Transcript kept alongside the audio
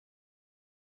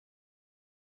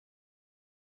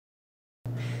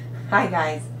Hi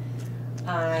guys,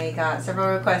 I got several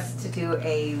requests to do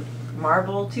a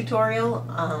marble tutorial.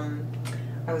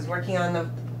 I was working on the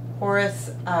Horus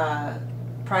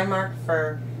Primark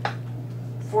for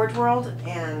Forge World,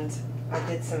 and I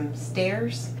did some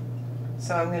stairs,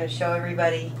 so I'm going to show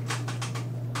everybody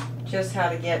just how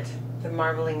to get the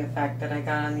marbling effect that I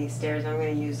got on these stairs. I'm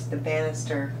going to use the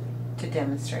banister to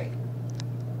demonstrate.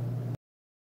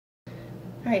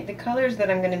 Alright, the colors that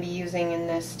I'm going to be using in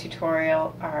this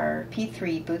tutorial are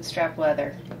P3 bootstrap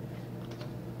leather,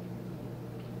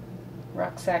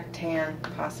 rucksack tan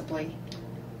possibly,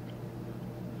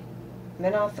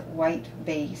 Menoth white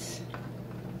base,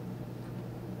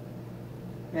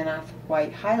 Menoth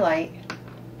white highlight,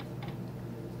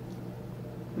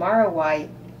 Mara white,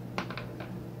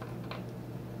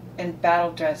 and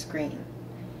battle dress green.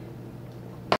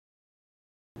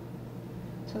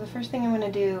 So the first thing I'm going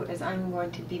to do is I'm going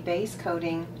to be base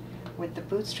coating with the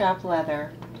bootstrap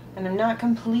leather, and I'm not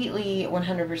completely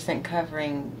 100%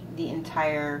 covering the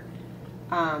entire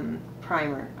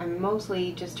primer. I'm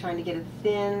mostly just trying to get a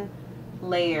thin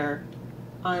layer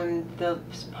on the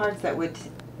parts that would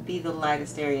be the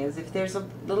lightest areas. If there's a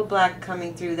little black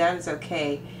coming through, that is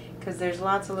okay, because there's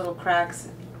lots of little cracks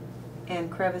and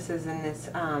crevices in this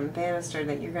banister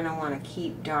that you're going to want to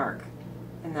keep dark,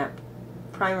 and that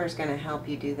primer is going to help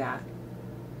you do that.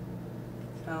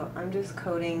 So I'm just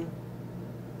coating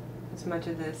as much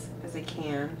of this as I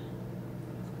can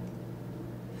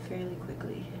fairly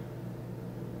quickly.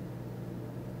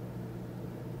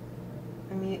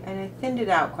 And I thinned it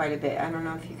out quite a bit. I don't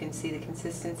know if you can see the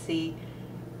consistency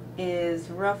is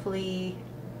roughly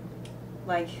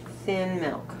like thin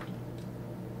milk.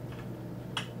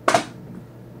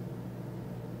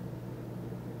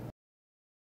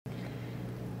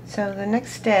 So the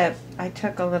next step, I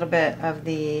took a little bit of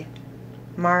the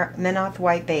Menoth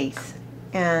white base,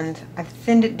 and I've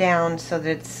thinned it down so that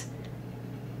it's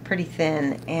pretty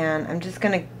thin, and I'm just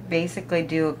going to basically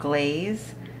do a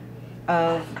glaze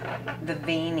of the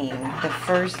veining, the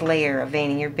first layer of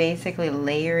veining. You're basically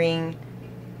layering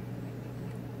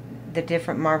the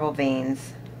different marble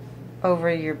veins over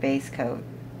your base coat,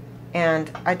 and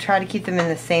I try to keep them in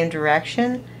the same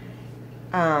direction.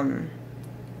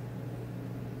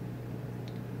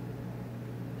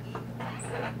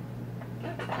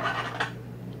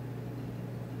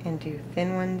 And do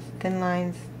thin ones, thin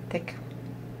lines, thick.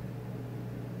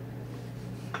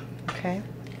 Okay.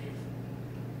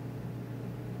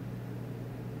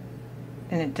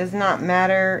 And it does not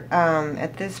matter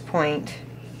at this point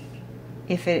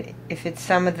if it's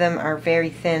some of them are very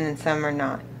thin and some are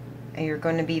not. And you're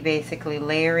going to be basically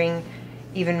layering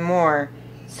even more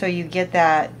so you get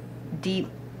that deep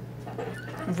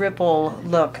ripple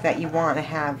look that you want to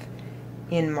have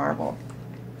in marble.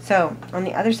 So on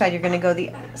the other side, you're going to go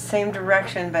the same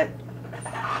direction, but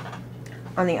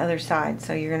on the other side.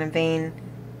 So you're going to vein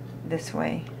this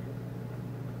way.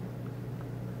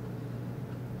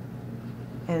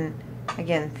 And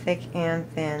again, thick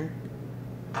and thin.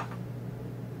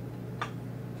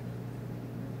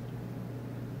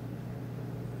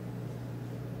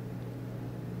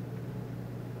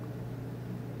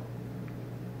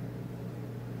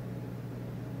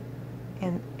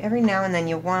 And every now and then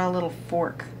you'll want a little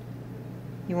fork.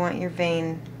 You want your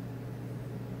vein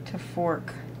to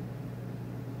fork,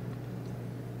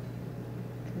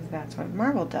 because that's what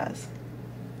marble does.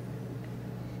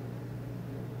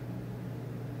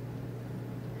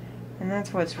 And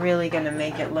that's what's really going to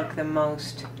make it look the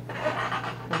most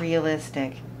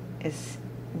realistic, is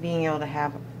being able to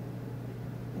have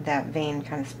that vein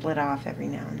kind of split off every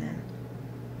now and then.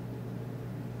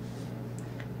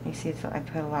 You see, I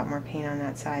put a lot more paint on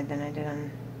that side than I did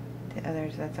on the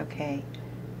others. That's okay.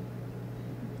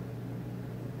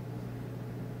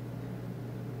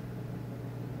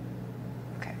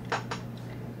 Okay.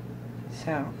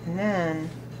 So, and then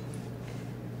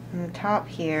on the top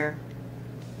here,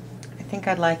 I think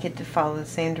I'd like it to follow the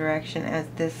same direction as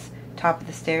this top of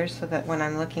the stairs, so that when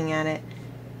I'm looking at it,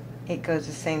 it goes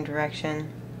the same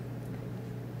direction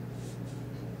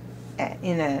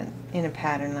in a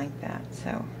pattern like that.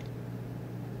 So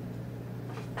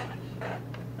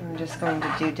I'm just going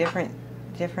to do different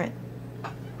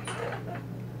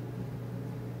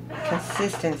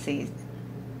consistencies.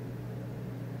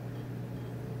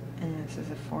 And this is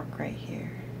a fork right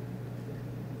here.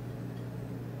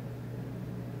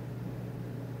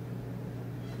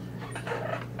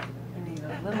 I need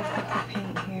a little thicker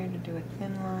paint here to do a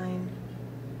thin line.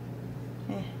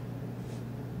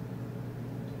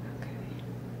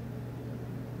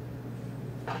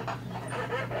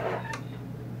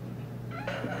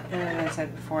 And as I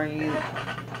said before, you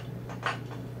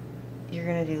you're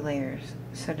gonna do layers,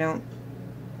 so don't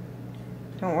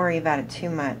worry about it too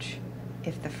much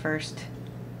if the first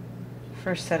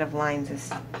set of lines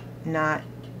is not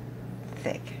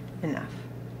thick enough,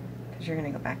 because you're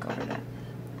gonna go back over that.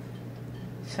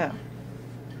 So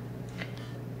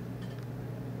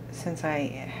since I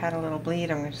had a little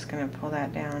bleed, I'm just gonna pull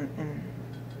that down and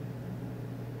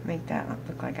make that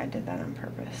look like I did that on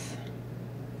purpose.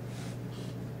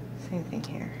 Same thing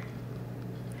here.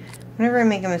 Whenever I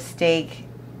make a mistake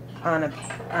on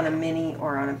a mini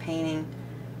or on a painting,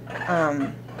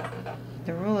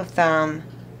 the rule of thumb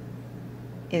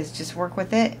is just work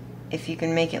with it. If you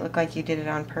can make it look like you did it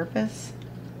on purpose,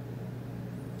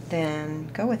 then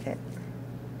go with it.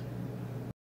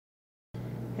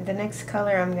 And the next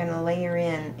color I'm going to layer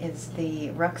in is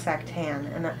the rucksack tan.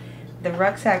 And the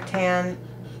rucksack tan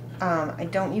I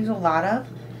don't use a lot of,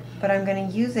 but I'm going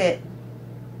to use it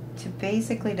to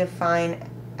basically define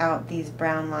out these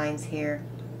brown lines here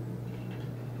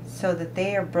so that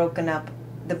they are broken up.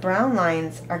 The brown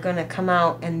lines are going to come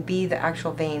out and be the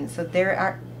actual veins. So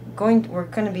we're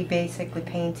going to be basically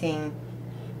painting,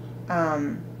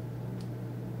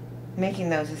 making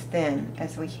those as thin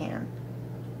as we can.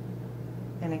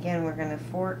 And again, we're going to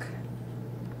fork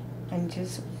and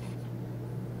just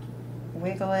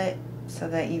wiggle it so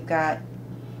that you've got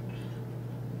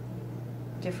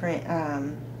different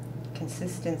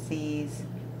consistencies.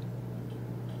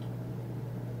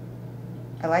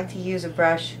 I like to use a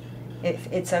brush.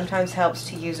 It sometimes helps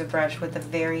to use a brush with a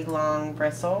very long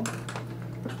bristle,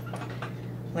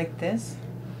 like this,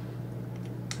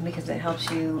 because it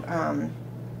helps you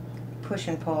push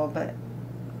and pull, but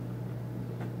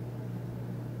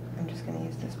I'm just going to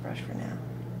use this brush for now.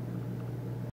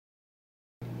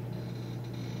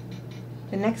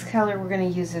 The next color we're going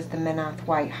to use is the Menoth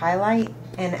White Highlight,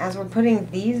 and as we're putting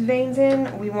these veins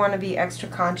in, we want to be extra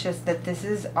conscious that this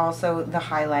is also the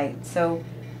highlight. So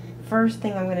first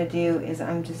thing I'm going to do is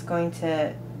I'm just going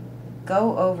to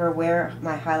go over where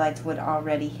my highlights would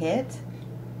already hit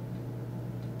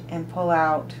and pull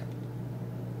out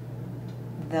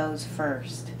those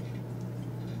first.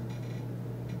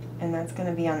 And that's going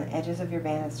to be on the edges of your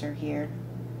banister here.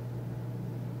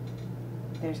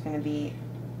 There's going to be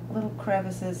little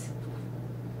crevices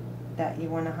that you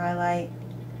want to highlight.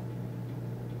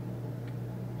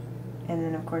 And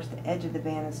then of course the edge of the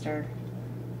banister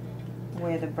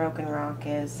where the broken rock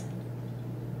is.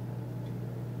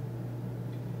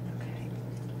 Okay.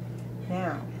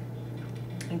 Now,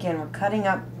 again, we're cutting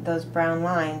up those brown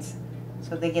lines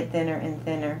so they get thinner and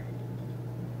thinner.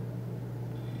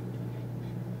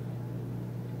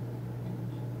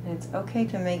 And it's okay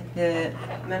to make the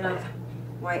Menoth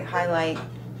White Highlight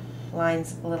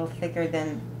lines a little thicker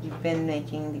than you've been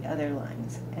making the other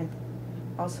lines, and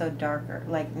also darker,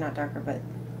 like not darker, but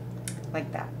like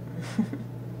that.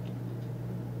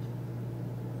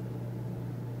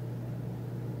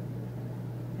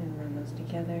 And run those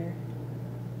together.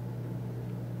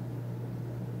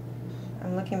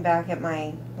 I'm looking back at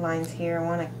my lines here. I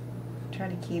want to try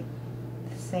to keep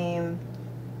the same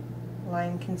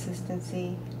line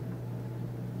consistency.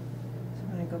 So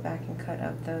I'm going to go back and cut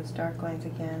up those dark lines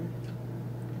again.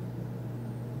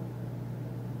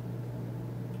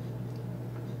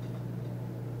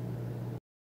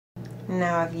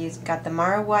 Now I've got the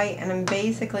Mara White, and I'm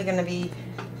basically going to be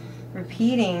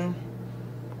repeating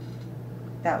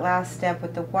that last step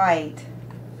with the white.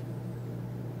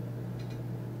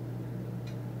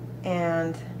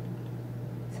 And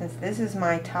since this is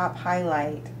my top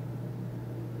highlight,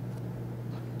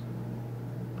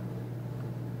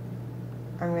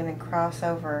 I'm going to cross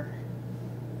over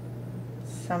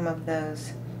some of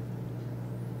those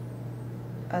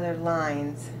other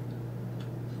lines.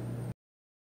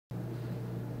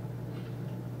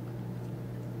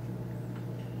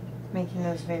 Making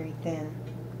those very thin.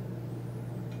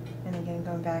 And again,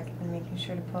 going back and making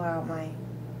sure to pull out my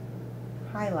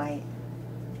highlight.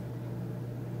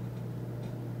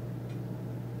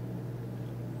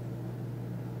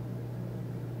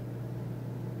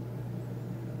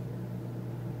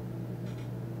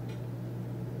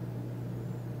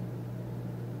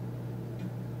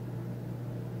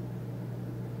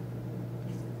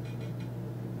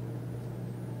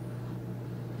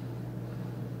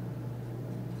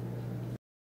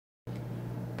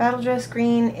 Battle Dress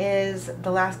Green is the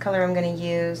last color I'm going to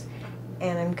use,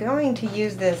 and I'm going to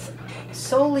use this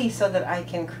solely so that I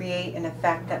can create an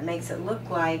effect that makes it look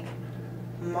like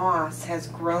moss has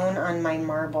grown on my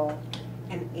marble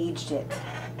and aged it.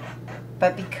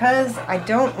 But because I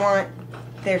don't want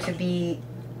there to be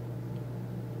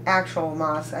actual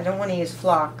moss, I don't want to use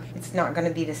flock, it's not going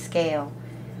to be to scale.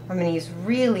 I'm going to use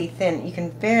really thin. You can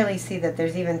barely see that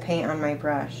there's even paint on my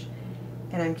brush.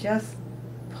 And I'm just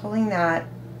pulling that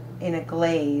in a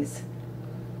glaze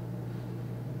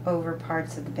over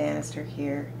parts of the banister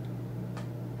here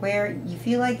where you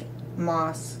feel like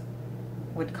moss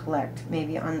would collect,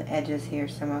 maybe on the edges here,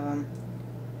 some of them.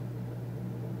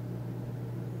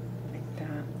 Like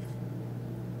that.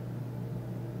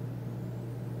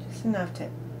 Just enough to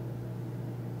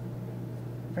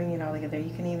bring it all together.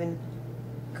 You can even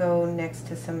go next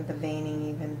to some of the veining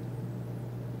even.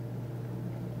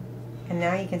 And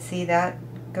now you can see that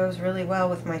goes really well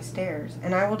with my stairs.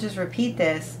 And I will just repeat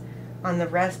this on the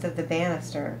rest of the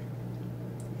banister.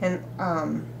 And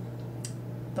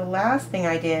the last thing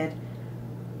I did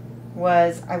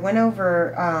was I went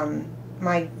over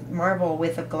my marble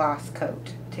with a gloss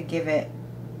coat to give it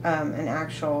an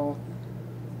actual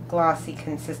glossy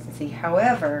consistency.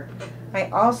 However, I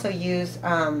also use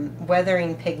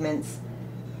weathering pigments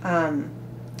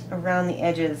around the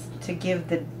edges to give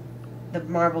the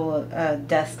marble a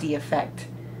dusty effect.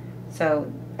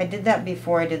 So I did that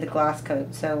before I did the gloss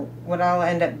coat. So what I'll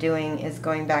end up doing is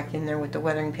going back in there with the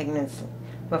weathering pigments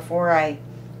before I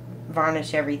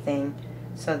varnish everything,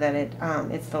 so that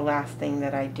it's the last thing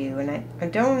that I do. And I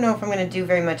don't know if I'm going to do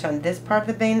very much on this part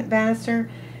of the banister,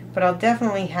 but I'll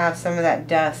definitely have some of that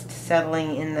dust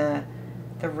settling in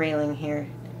the railing here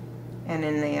and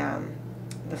in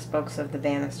the spokes of the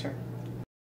banister.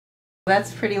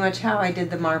 That's pretty much how I did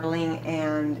the marbling,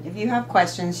 and if you have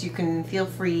questions, you can feel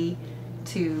free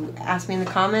to ask me in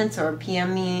the comments or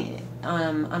PM me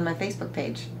on my Facebook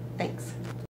page. Thanks.